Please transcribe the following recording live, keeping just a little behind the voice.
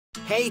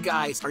Hey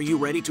guys, are you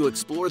ready to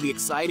explore the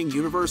exciting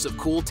universe of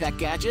cool tech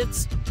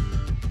gadgets?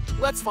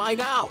 Let's find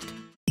out!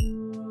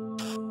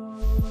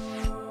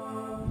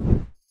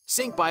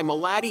 Sync by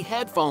Melady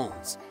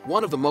headphones,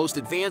 one of the most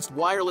advanced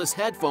wireless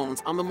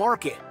headphones on the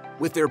market.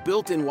 With their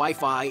built-in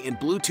Wi-Fi and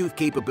Bluetooth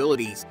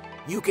capabilities,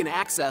 you can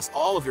access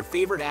all of your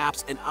favorite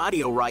apps and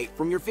audio right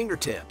from your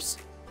fingertips.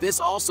 This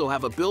also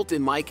have a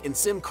built-in mic and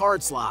SIM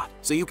card slot,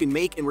 so you can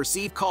make and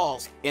receive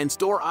calls and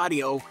store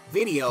audio,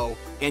 video,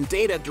 and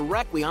data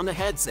directly on the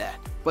headset.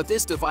 But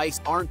this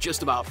device aren't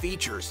just about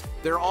features,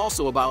 they're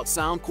also about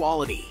sound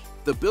quality.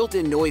 The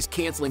built-in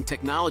noise-canceling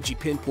technology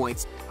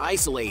pinpoints,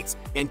 isolates,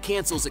 and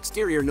cancels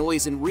exterior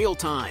noise in real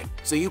time,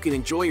 so you can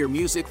enjoy your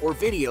music or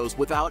videos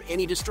without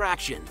any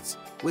distractions.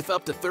 With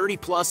up to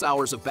 30+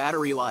 hours of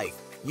battery life,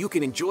 you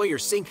can enjoy your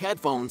sync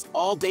headphones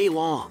all day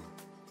long.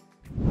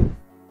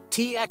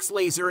 TX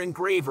Laser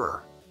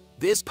Engraver.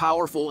 This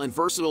powerful and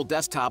versatile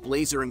desktop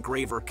laser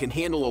engraver can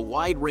handle a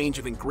wide range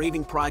of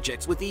engraving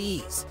projects with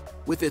ease.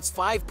 With its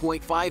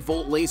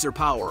 5.5-volt laser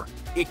power,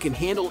 it can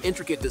handle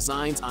intricate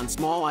designs on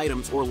small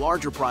items or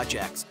larger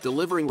projects,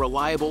 delivering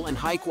reliable and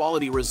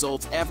high-quality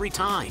results every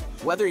time.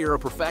 Whether you're a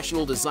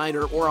professional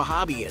designer or a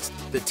hobbyist,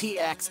 the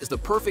TX is the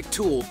perfect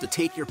tool to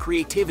take your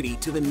creativity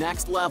to the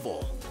next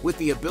level. With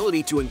the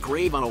ability to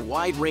engrave on a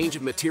wide range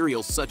of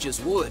materials such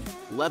as wood,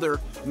 leather,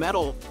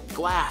 metal,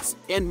 glass,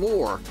 and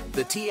more,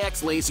 the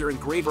TX Laser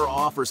Engraver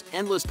offers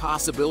endless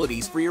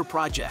possibilities for your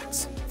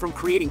projects. From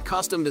creating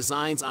custom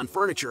designs on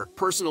furniture,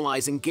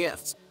 personalizing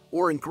gifts,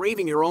 or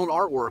engraving your own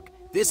artwork,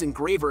 this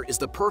engraver is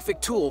the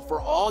perfect tool for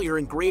all your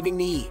engraving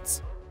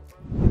needs.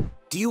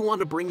 Do you want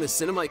to bring the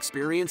cinema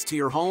experience to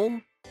your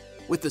home?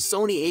 With the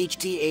Sony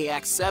HT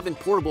AX7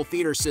 portable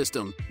theater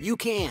system, you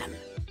can.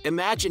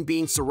 Imagine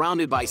being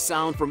surrounded by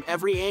sound from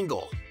every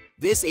angle.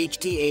 This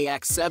HT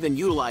AX7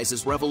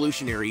 utilizes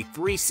revolutionary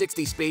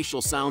 360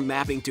 spatial sound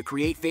mapping to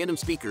create phantom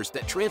speakers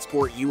that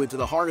transport you into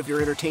the heart of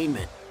your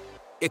entertainment.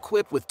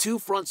 Equipped with 2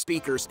 front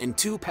speakers and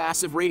 2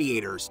 passive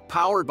radiators,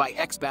 powered by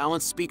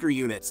X-balanced speaker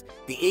units,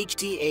 the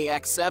HT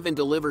AX7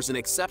 delivers an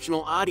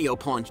exceptional audio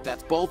punch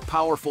that's both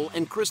powerful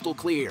and crystal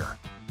clear.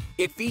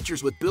 It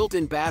features with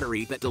built-in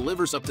battery that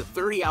delivers up to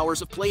 30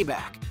 hours of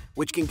playback,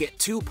 which can get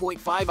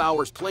 2.5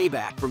 hours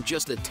playback from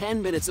just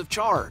 10 minutes of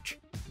charge.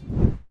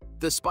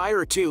 The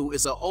Spire 2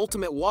 is an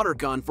ultimate water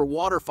gun for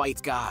water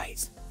fights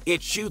guys.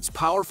 It shoots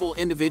powerful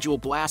individual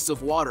blasts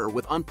of water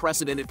with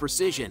unprecedented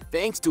precision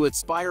thanks to its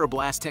Spire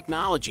Blast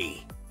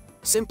technology.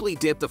 Simply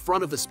dip the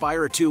front of the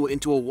Spire 2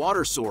 into a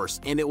water source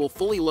and it will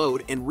fully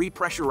load and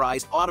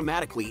repressurize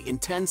automatically in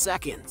 10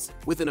 seconds.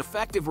 With an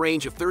effective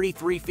range of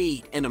 33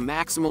 feet and a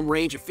maximum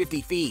range of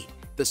 50 feet,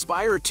 the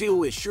Spire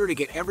 2 is sure to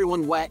get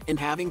everyone wet and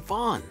having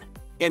fun.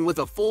 And with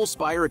a full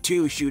Spire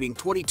 2 shooting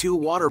 22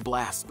 water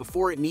blasts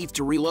before it needs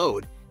to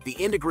reload, the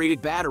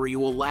integrated battery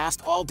will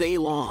last all day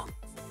long.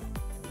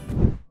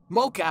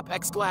 Mocap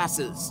X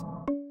Glasses.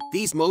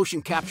 These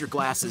motion capture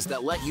glasses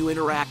that let you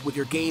interact with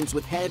your games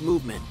with head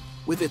movement.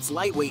 With its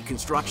lightweight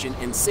construction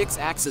and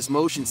 6-axis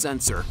motion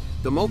sensor,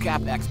 the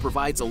Mocap X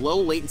provides a low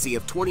latency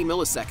of 20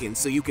 milliseconds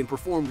so you can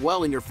perform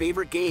well in your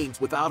favorite games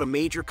without a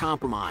major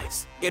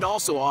compromise. It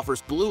also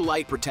offers blue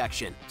light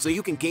protection, so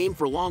you can game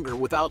for longer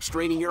without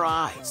straining your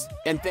eyes.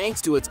 And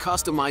thanks to its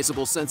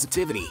customizable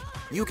sensitivity,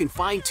 you can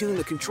fine-tune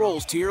the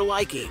controls to your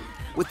liking.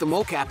 With the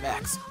Mocap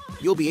X,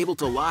 you'll be able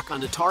to lock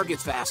onto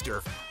targets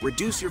faster,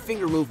 reduce your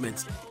finger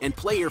movements, and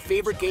play your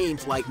favorite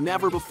games like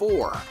never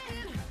before.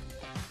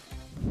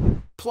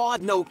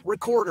 Plaud Note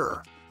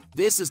Recorder.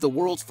 This is the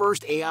world's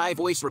first AI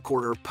voice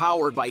recorder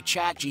powered by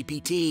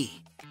ChatGPT.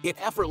 It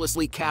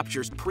effortlessly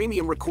captures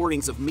premium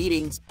recordings of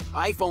meetings,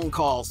 iPhone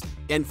calls,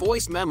 and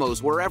voice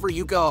memos wherever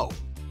you go.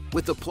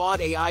 With the Plaud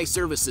AI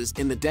services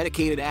in the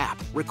dedicated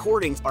app,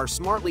 recordings are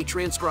smartly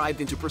transcribed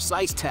into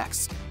precise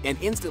texts and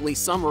instantly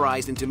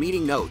summarized into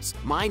meeting notes,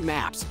 mind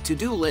maps,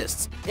 to-do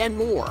lists, and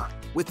more.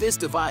 With this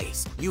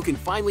device, you can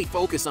finally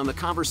focus on the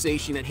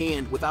conversation at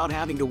hand without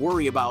having to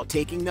worry about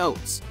taking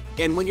notes.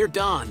 And when you're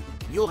done,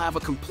 you'll have a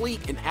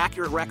complete and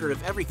accurate record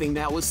of everything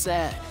that was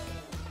said.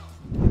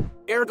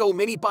 Airgo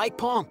Mini Bike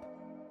Pump.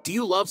 Do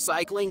you love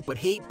cycling but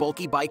hate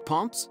bulky bike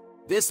pumps?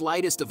 This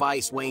lightest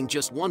device, weighing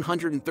just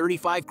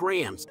 135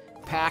 grams,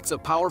 packs a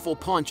powerful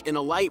punch in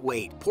a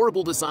lightweight,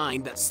 portable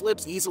design that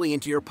slips easily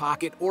into your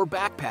pocket or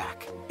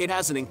backpack. It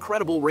has an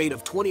incredible rate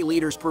of 20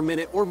 liters per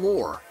minute or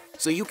more,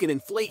 so you can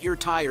inflate your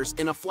tires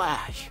in a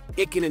flash.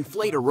 It can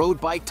inflate a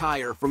road bike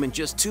tire from in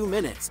just 2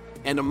 minutes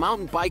and a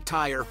mountain bike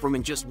tire from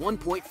in just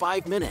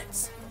 1.5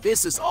 minutes.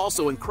 This is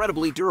also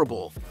incredibly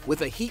durable,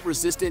 with a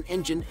heat-resistant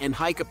engine and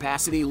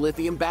high-capacity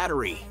lithium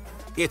battery.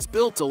 It's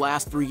built to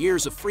last through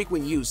years of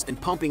frequent use and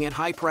pumping at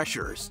high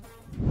pressures.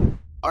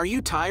 Are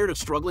you tired of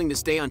struggling to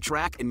stay on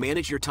track and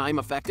manage your time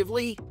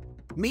effectively?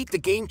 Meet the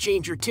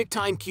game-changer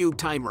TickTime Cube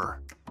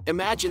Timer.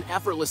 Imagine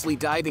effortlessly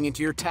diving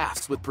into your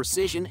tasks with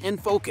precision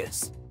and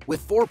focus. With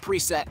 4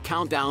 preset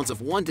countdowns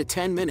of 1 to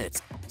 10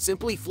 minutes,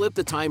 simply flip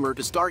the timer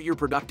to start your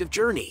productive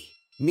journey.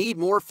 Need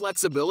more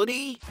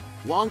flexibility?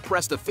 Long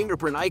press the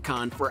fingerprint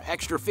icon for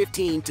extra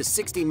 15 to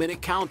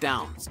 60-minute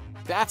countdowns.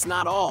 That's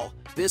not all.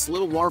 This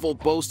little marvel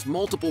boasts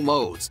multiple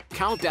modes: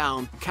 count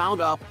down, count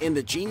up, and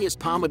the genius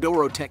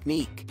Pomodoro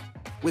technique.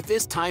 With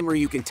this timer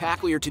you can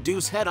tackle your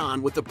to-dos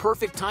head-on with the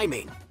perfect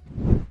timing.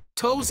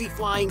 Tozy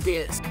Flying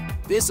Disc.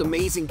 This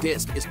amazing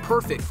disc is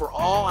perfect for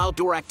all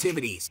outdoor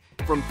activities,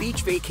 from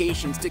beach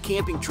vacations to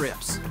camping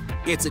trips.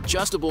 Its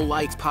adjustable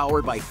lights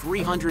powered by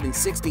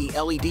 360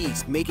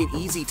 LEDs make it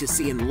easy to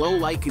see in low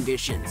light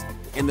conditions,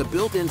 and the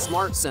built-in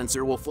smart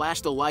sensor will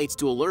flash the lights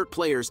to alert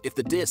players if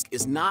the disc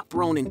is not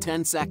thrown in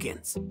 10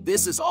 seconds.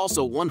 This is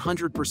also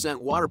 100%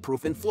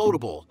 waterproof and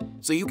floatable,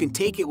 so you can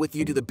take it with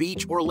you to the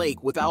beach or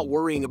lake without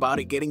worrying about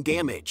it getting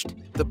damaged.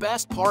 The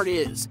best part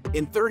is,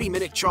 in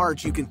 30-minute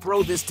charge you can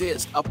throw this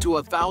disc up to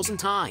 1,000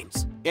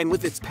 times. And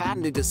with its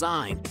patented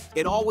design,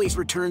 it always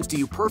returns to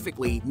you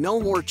perfectly, no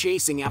more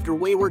chasing after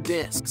wayward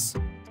discs.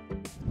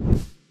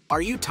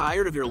 Are you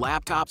tired of your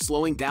laptop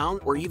slowing down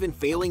or even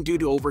failing due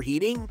to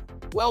overheating?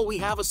 Well, we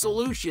have a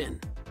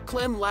solution.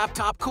 Clim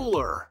Laptop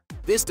Cooler.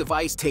 This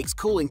device takes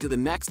cooling to the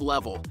next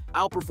level,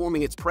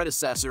 outperforming its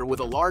predecessor with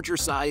a larger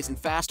size and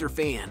faster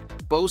fan,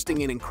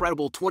 boasting an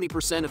incredible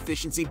 20%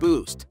 efficiency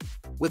boost.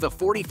 With a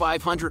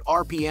 4,500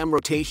 RPM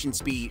rotation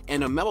speed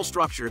and a metal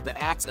structure that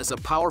acts as a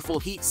powerful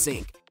heat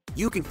sink,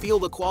 you can feel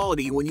the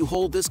quality when you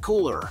hold this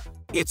cooler.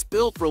 It's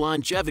built for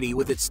longevity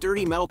with its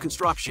sturdy metal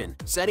construction,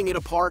 setting it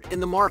apart in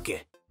the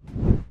market.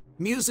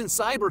 Musin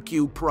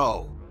CyberCube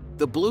Pro.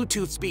 The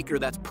Bluetooth speaker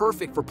that's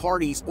perfect for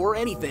parties or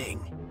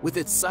anything. With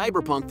its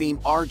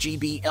cyberpunk-themed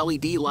RGB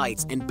LED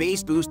lights and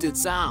bass-boosted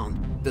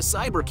sound, the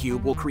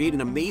CyberCube will create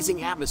an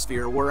amazing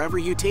atmosphere wherever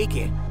you take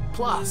it.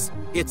 Plus,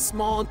 it's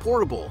small and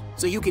portable,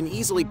 so you can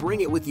easily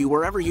bring it with you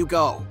wherever you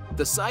go.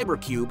 The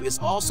CyberCube is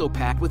also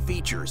packed with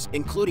features,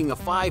 including a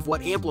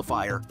 5-watt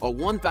amplifier, a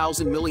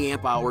 1,000 mAh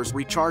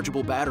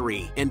rechargeable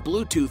battery, and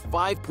Bluetooth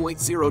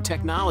 5.0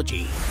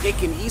 technology. It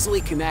can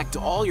easily connect to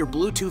all your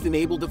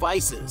Bluetooth-enabled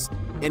devices,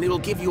 and it'll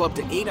give you up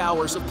to 8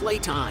 hours of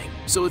playtime.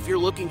 So if you're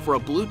looking for a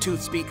Bluetooth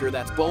speaker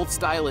that's both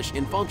stylish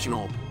and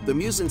functional, the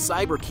Musin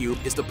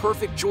CyberCube is the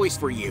perfect choice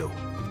for you.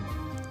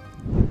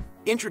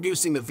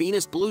 Introducing the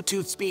Venus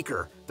Bluetooth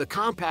speaker, the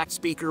compact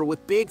speaker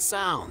with big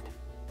sound.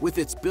 With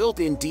its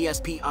built-in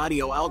DSP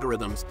audio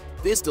algorithms,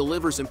 this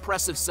delivers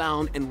impressive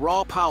sound and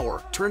raw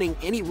power, turning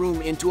any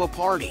room into a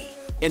party.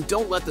 And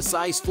don't let the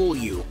size fool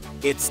you,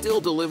 it still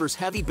delivers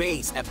heavy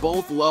bass at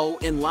both low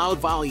and loud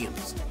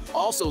volumes.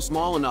 Also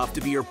small enough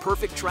to be your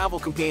perfect travel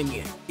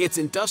companion. Its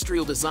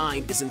industrial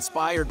design is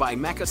inspired by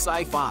mecha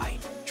sci-fi,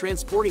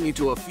 transporting you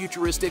to a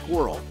futuristic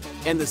world.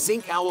 And the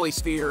zinc alloy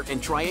sphere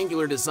and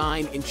triangular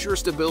design ensure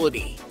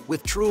stability.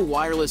 With true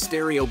wireless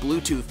stereo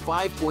Bluetooth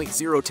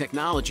 5.0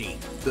 technology,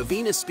 the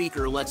Venus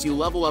speaker lets you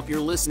level up your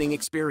listening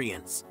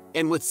experience.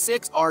 And with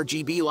 6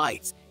 RGB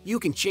lights, you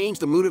can change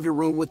the mood of your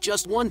room with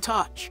just one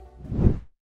touch.